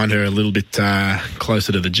might find her a little bit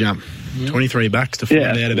closer to the jump. $23 to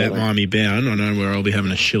find out about Miami Bound. I know where I'll be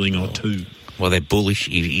having a shilling or two. Well, they're bullish.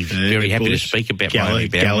 He's very happy to speak about Miami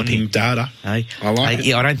Bound. Galloping data. Hey? I like it.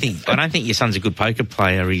 Yeah, I don't think your son's a good poker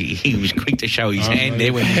player. He was quick to show his hand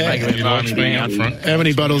there when he spoke about Miami Bound. How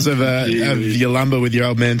many bottles of your lumber with your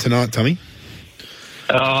old man tonight, Tommy?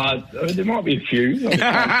 There might be a few.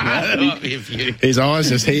 His eyes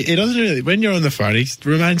he doesn't really, when you're on the phone, he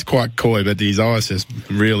remains quite coy, but his eyes just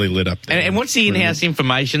really lit up there. And what's the in-house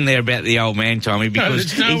information there about the old man, Tommy?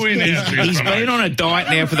 Because he's been on a diet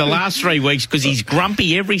now for the last 3 weeks because he's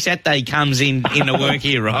grumpy every Saturday he comes in to work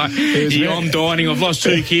here, right? I'm dining, I've lost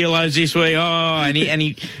 2 kilos this week. And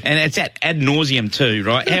it's ad nauseum too,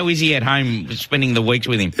 right? How is he at home spending the weeks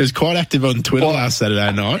with him? He was quite active on Twitter last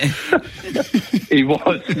Saturday night. He was.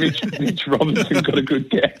 Mitch Robinson got a good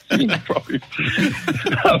catch.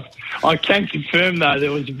 I can confirm, though, there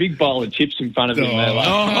was a big bowl of chips in front of him there.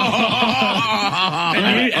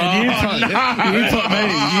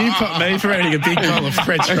 You put me for eating a big bowl of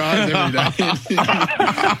French fries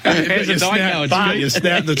every day. You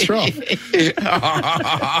snap the trough.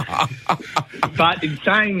 But in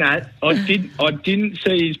saying that, I didn't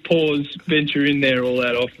see his paws venture in there all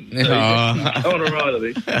that often. So on a right,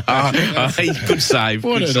 I think. Good save.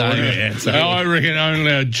 What an answer. I reckon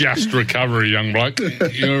only a just recovery, young bloke.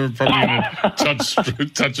 You're probably going to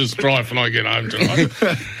touch a strife when I get home tonight.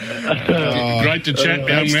 Great to chat,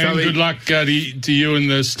 young man. Good luck to you and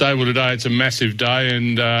the stable today. It's a massive day,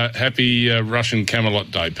 and happy Russian Camelot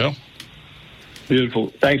Day, pal.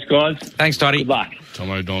 Beautiful. Thanks, guys. Thanks, Toddy. Good luck. Tom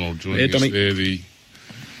O'Donnell joining us there, the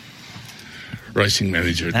racing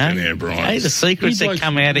manager at Ten Brian. Hey, the secrets that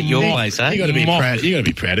come out at your place, eh? You got to be proud. You got to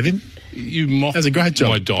be proud of him. You mocked That's a great job.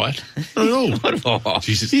 my diet. Not at all.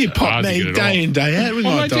 Jesus, you pop me day in, day out with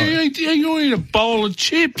my diet. You eat a bowl of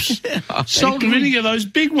chips. Salt and vinegar, those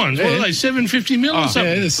big ones. What are they, 750 mil or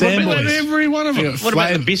something? Yeah, the sandboys. Every one of them. What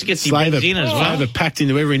about the biscuits he brings in as well? Flavour packed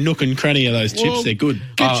into every nook and cranny of those chips. They're good.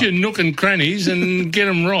 Get your nook and crannies and get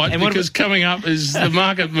them right, because coming up is the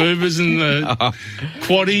market movers and the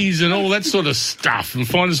quaddies and all that sort of stuff. And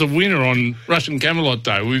find us a winner on Russian Camelot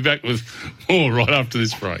Day. We'll be back with more right after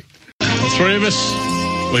this break. The three of us,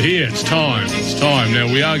 we're here. It's time. Now,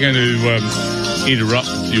 we are going to interrupt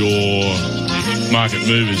your market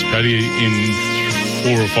movers, Paddy, in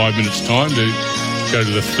 4 or 5 minutes' time to go to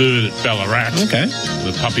the third at Ballarat. Okay.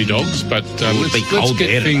 The puppy dogs. But let's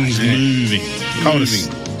get things moving.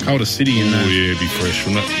 Coldest city in Oh, yeah, be fresh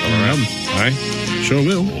from that Ballarat. Hey? Sure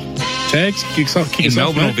will. Tags, kick us off. In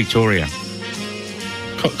Melbourne or Victoria?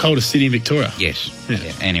 Coldest city in Victoria. Yes. Yeah.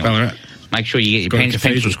 Anyway. Ballarat. Make sure you get your pens,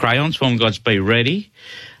 pencils, crayons, form guides, be ready.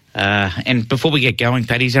 And before we get going,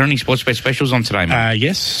 Paddy, is there any sports bet specials on today, mate?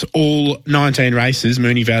 Yes, all 19 races,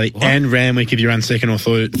 Moonee Valley and Randwick, if you run second or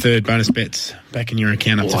third bonus bets back in your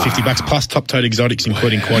account up to $50 plus top tote exotics,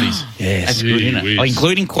 including quaddies. Yes. That's good, isn't it?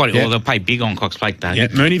 Including quaddies. Well, they'll pay big on Cox Plate Day. Yeah,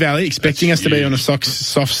 Moonee Valley, expecting us to be on a soft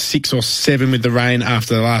 6 or 7 with the rain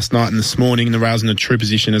after last night and this morning. The rails in a true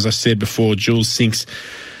position, as I said before. Jules Sinks.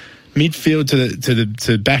 Midfield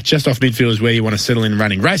to back, just off midfield is where you want to settle in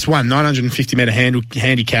running. Race 1, 950 metre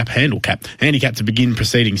handicap to begin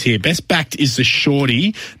proceedings here. Best backed is the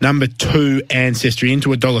shorty, number 2 Ancestry, into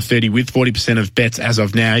 $1.30 with 40% of bets as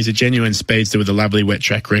of now. He's a genuine speedster with a lovely wet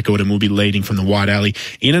track record and will be leading from the wide alley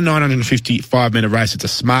in a 955 metre race. It's a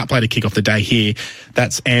smart play to kick off the day here.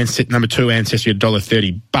 That's number 2 Ancestry,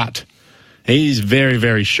 $1.30, but he is very,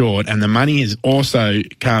 very short, and the money has also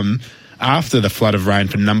come after the flood of rain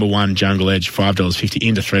for number 1 Jungle Edge, $5.50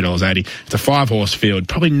 into $3.80. It's a 5-horse field.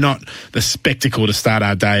 Probably not the spectacle to start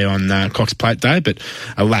our day on Cox Plate Day, but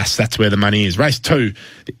alas, that's where the money is. Race 2,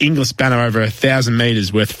 the Inglis Banner over 1,000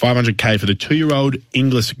 metres worth $500K for the 2-year-old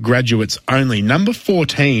Inglis graduates only. Number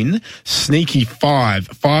 14, Sneaky 5,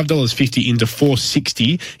 $5.50 into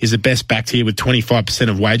 $4.60 is the best backed here with 25%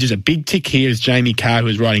 of wages. A big tick here is Jamie Carr, who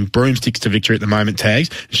is riding broomsticks to victory at the moment,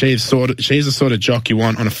 Tags. She is the sort of jock you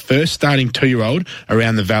want on a first start starting 2-year-old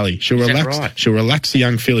around the valley. She'll relax the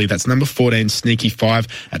young filly. That's number 14, Sneaky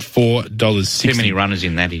 5 at $4.60. Too many runners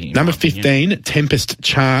in that. Number 15, Tempest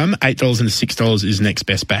Charm, $8 into $6 is next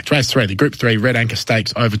best backed. Race 3, the Group 3 Red Anchor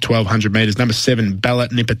Stakes over 1,200 metres. Number 7, Bella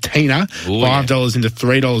Nipotina, $5 into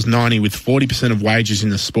 $3.90 with 40% of wages in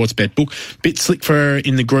the sports bet book. Bit slick for her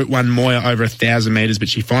in the Group 1 Moya over 1,000 metres, but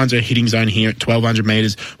she finds her hitting zone here at 1,200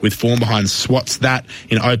 metres with form behind. Swats that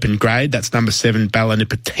in open grade. That's number 7, Bella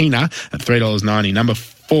Nipotina at $3.90. Number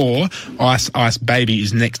 4, Ice Baby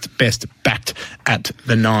is next best backed at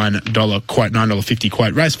the $9 quote, $9.50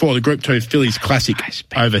 quote. Race 4, the Group 2 Phillies Classic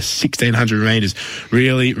over 1,600 metres.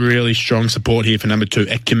 Really, really strong support here for number 2,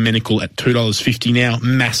 Ecumenical at $2.50 now.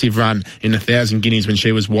 Massive run in 1,000 guineas when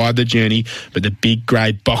she was wide the journey, but the big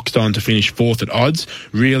grey boxed on to finish 4th at odds.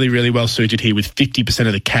 Really, really well suited here with 50%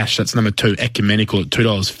 of the cash. That's number 2, Ecumenical at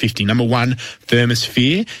 $2.50. Number 1,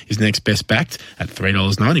 Thermosphere is next best backed at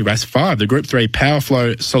 $3.90. Race 5, the Group 3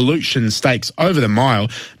 Powerflow Solution Stakes over the mile.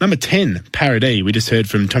 Number 10, Paradis. We just heard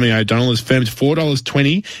from Tommy O'Donnell, has firmed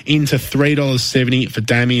 $4.20 into $3.70 for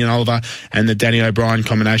Damien Oliver and the Danny O'Brien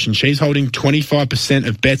combination. She's holding 25%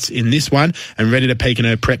 of bets in this one and ready to peak in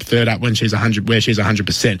her prep third up when she's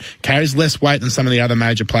 100%. Carries less weight than some of the other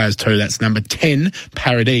major players too. That's number 10,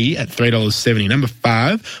 Paradis at $3.70. Number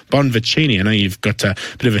 5, Bonvicini. I know you've got a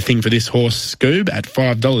bit of a thing for this horse, Scoob, at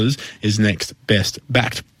 $5 is next best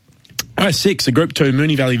backed. Race 6, the Group 2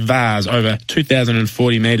 Moonee Valley Vars over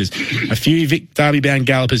 2,040 metres. A few Vic Derby-bound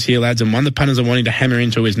gallopers here, lads, and one the punters are wanting to hammer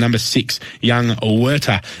into is number 6, Young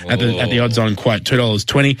Werter at the odds-on quote,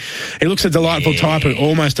 $2.20. He looks a delightful type who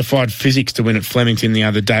almost defied physics to win at Flemington the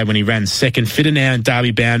other day when he ran second. Fitter now in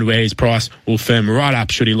Derby-bound where his price will firm right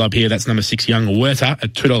up should he lob here. That's number 6, Young Werter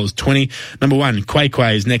at $2.20. Number 1,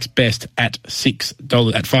 Quay is next best at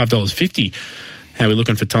 $5.50. How are we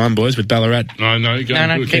looking for time, boys, with Ballarat? No,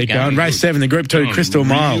 keep going. Race 7, the Group 2 Crystal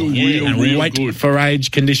Mile. Real Wait good. for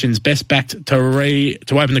age conditions. Best backed to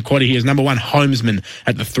open the quaddy here is number 1, Homesman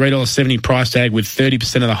at the $3.70 price tag with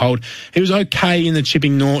 30% of the hold. He was okay in the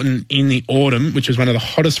Chipping Norton in the autumn, which was one of the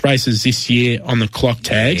hottest races this year on the clock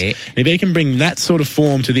tags. Yeah. If he can bring that sort of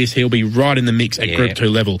form to this, he'll be right in the mix at Group 2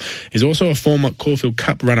 level. He's also a former Caulfield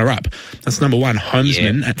Cup runner-up. That's number 1,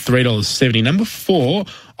 Homesman at $3.70. Number 4,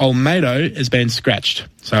 Olmedo has been scratched.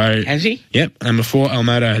 So has he? Yep. Number 4,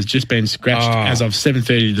 Olmedo has just been scratched as of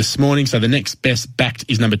 7:30 this morning. So the next best backed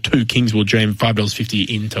is number 2, Kingswood Dream, $5.50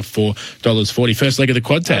 into $4.40. First leg of the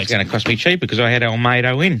quad tags. It's going to cost me cheap because I had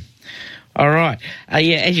Olmedo in. All right.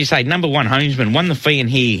 As you say, number 1, Homesman, won the fee in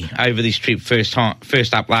here over this trip first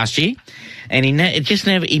up last year, and he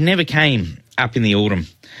never came up in the autumn.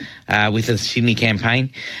 With the Sydney campaign,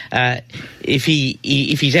 if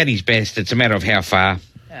he's at his best, it's a matter of how far.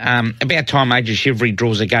 About time Major Shivery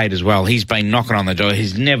draws a gate as well. He's been knocking on the door.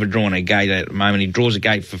 He's never drawn a gate at the moment. He draws a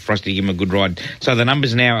gate for Frosty to give him a good ride. So the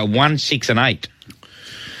numbers now are 1, 6 and 8.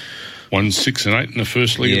 1, 6 and 8 in the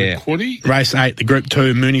first leg of the quaddie. Race 8, the Group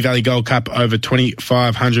 2 Moonee Valley Gold Cup over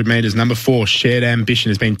 2,500 metres. Number 4, Shared Ambition,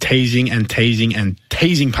 has been teasing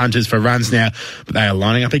punters for runs now, but they are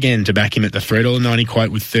lining up again to back him at the $3.90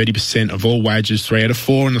 quote with 30% of all wagers. 3 out of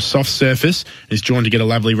 4 on the soft surface. Is drawn to get a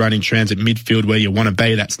lovely run in transit midfield where you want to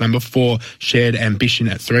be. That's number 4, Shared Ambition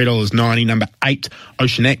at $3.90. Number 8,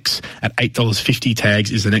 Ocean X at $8.50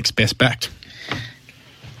 tags is the next best backed.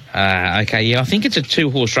 I think it's a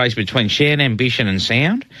 2-horse race between Shared Ambition and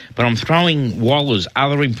Sound, but I'm throwing Waller's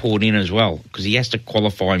other import in as well because he has to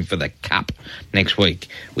qualify him for the Cup next week,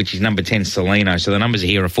 which is number 10, Salino. So the numbers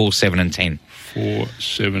here are 4, 7 and 10. 4,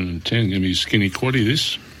 7 and 10. Going to be a skinny quaddie,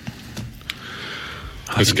 this.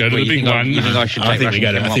 Let's go to the big one. I think we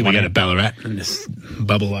go to Ballarat and just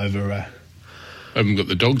bubble over... I haven't got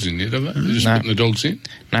the dogs in yet, have they? They're just putting the dogs in?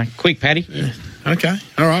 No, quick, Paddy. Yeah. Okay.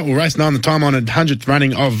 All right. Well, race 9, the time on 100th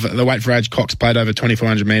running of the Wait for Age Cox Plate over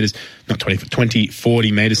 2,400 metres. Not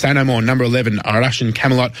 2040 metres. Say no more. Number 11, Russian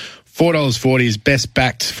Camelot. $4.40 is best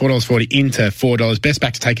backed. $4.40 into $4. Best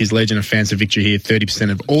backed to take his Legion of Fans to victory here.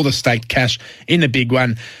 30% of all the staked cash in the big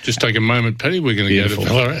one. Just take a moment, Paddy. We're going to go to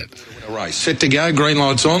Ballarat. Race. Set to go. Green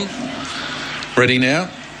lights on. Ready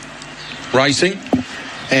now. Racing.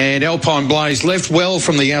 And Alpine Blaze left well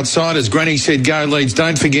from the outside as Granny said go leads.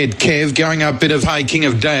 Don't forget Kev going up bit of Hey King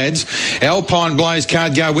of Dads. Alpine Blaze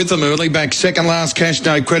can't go with them early. Back second last, Cash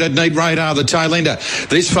No Credit. Need Radar the tail ender.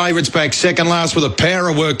 This favourite's back second last with a power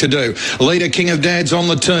of work to do. Leader King of Dads on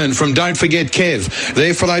the turn from Don't Forget Kev.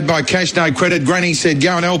 They're followed by Cash No Credit. Granny said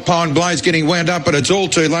go and Alpine Blaze getting wound up, but it's all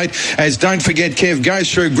too late as Don't Forget Kev goes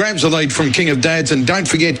through, grabs the lead from King of Dads, and Don't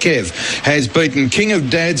Forget Kev has beaten King of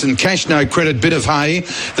Dads and Cash No Credit, Bit of Hay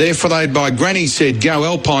They're followed by Granny Said Go,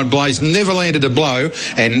 Alpine Blaze, Never Landed a Blow,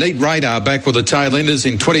 and Neat Radar back with the tail enders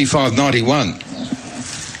in 25.91.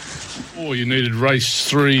 You needed race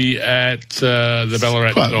 3 at the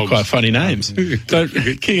Ballarat Dogs. Quite funny names.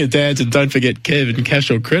 King of Dads and don't forget Kev and Cash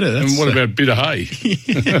or Credit. And what about Bit of Hay?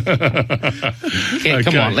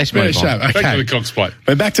 Come on, let's move on. Okay. Back to the Cox Plate.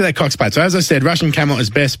 We're back to that Cox Plate. So as I said, Russian Camelot is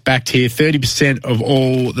best backed here. 30% of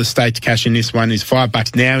all the stake to cash in this one is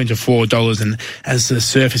 $5 now into $4. And as the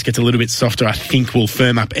surface gets a little bit softer, I think we'll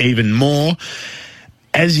firm up even more.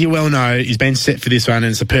 As you well know, he's been set for this one, and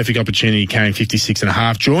it's a perfect opportunity carrying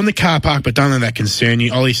 56.5. Drawn the car park, but don't let that concern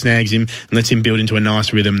you. Ollie snags him and lets him build into a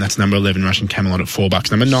nice rhythm. That's number 11, Russian Camelot at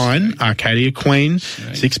 $4. Number 9, Arcadia Queen,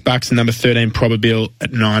 $6. And number 13, Probabile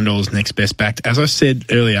at $9, next best backed. As I said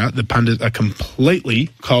earlier, the pundits are completely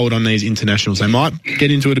cold on these internationals. They might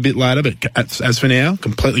get into it a bit later, but as for now,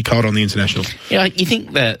 completely cold on the internationals. Yeah, you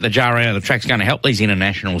think the jar around the track's going to help these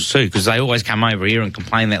internationals too, because they always come over here and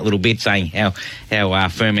complain that little bit, saying how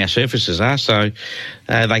firm our surfaces are. So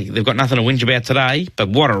they've got nothing to whinge about today. But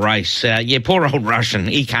what a race! Poor old Russian.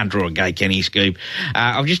 He can't draw a gate, can he, Scoob?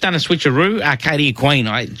 I've just done a switcheroo. Arcadia Queen.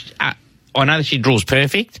 I know that she draws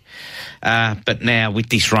perfect, but now with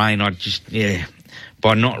this rain,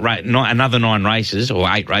 by not another 9 races or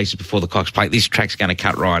 8 races before the Cox Plate, this track's going to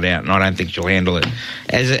cut right out, and I don't think she'll handle it.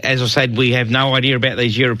 As I said, we have no idea about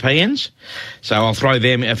these Europeans, so I'll throw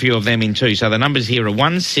a few of them in too. So the numbers here are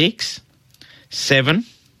 1, 6, 7,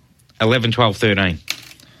 11, 12, 13.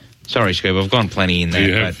 Sorry, Scoob, I've gone plenty in there.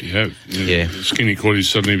 You have. Yeah. Skinny Quarters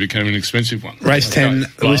suddenly became an expensive one. Race 10,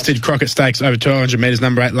 listed Crockett Stakes over 1,200 metres.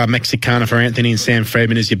 Number 8, La Mexicana for Anthony and Sam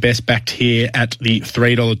Friedman is your best backed here at the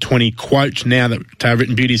 $3.20 quote. Now that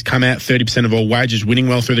Written Beauty's come out, 30% of all wagers, winning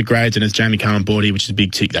well through the grades, and as Jamie Khan on board here, which is a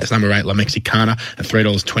big tick. That's number 8, La Mexicana at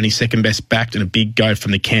 $3.20. Second best backed, and a big go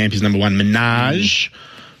from the camp is number 1, Menage.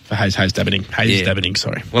 For Hayes Dabberding,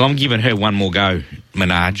 sorry. Well, I'm giving her one more go,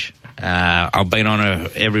 Menage. I've been on her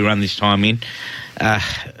every run this time in.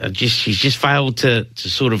 She's just failed to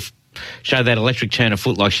sort of show that electric turn of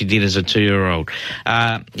foot like she did as a 2-year-old.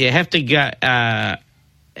 Have to go.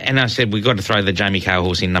 And I said we've got to throw the Jamie Carr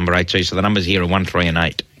horse in number 8 too. So the numbers here are 1, 3 and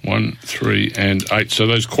 8. 1, 3 and 8. So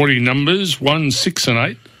those quality numbers, 1, 6 and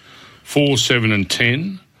 8, 4, 7 and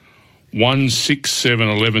 10, 1, 6, 7,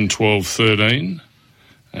 11, 12, 13.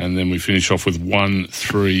 And then we finish off with 1,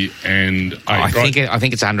 3 and 8. I think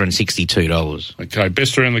it's $162. Okay,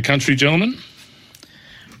 best around the country, gentlemen.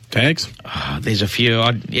 Tags? There's a few.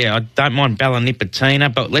 I don't mind Bella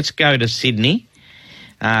Nipotina, but let's go to Sydney.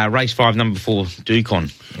 Race 5, number 4, Dukon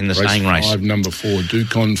in the staying race. Race 5, number 4,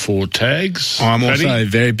 Dukon for tags. I'm also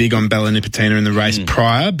very big on Bella Nipotina in the race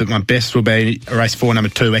prior, but my best will be race 4, number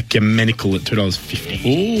 2, Ecumenical at $2.50.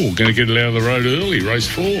 Oh, going to get it out of the road early, race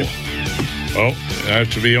 4. Well, I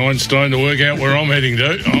have to be Einstein to work out where I'm heading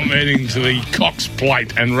to. I'm heading to the Cox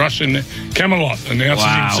Plate, and Russian Camelot announces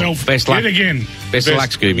himself best luck. yet again. Best luck,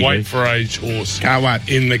 Scooby. Weight for age horse Can't wait.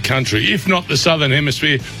 in the country, if not the Southern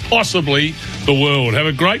Hemisphere, possibly the world. Have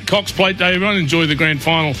a great Cox Plate day, everyone. Enjoy the grand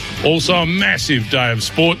final. Also, a massive day of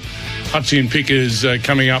sport. Hutchie and Pickers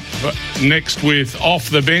coming up next with Off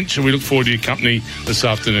the Bench, and we look forward to your company this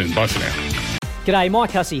afternoon. Bye for now. G'day, Mike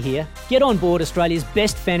Hussey here. Get on board Australia's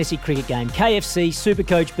best fantasy cricket game, KFC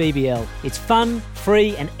Supercoach BBL. It's fun,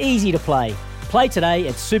 free and easy to play. Play today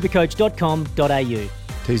at supercoach.com.au.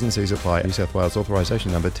 T's and C's apply. New South Wales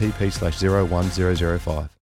authorisation number TP/01005.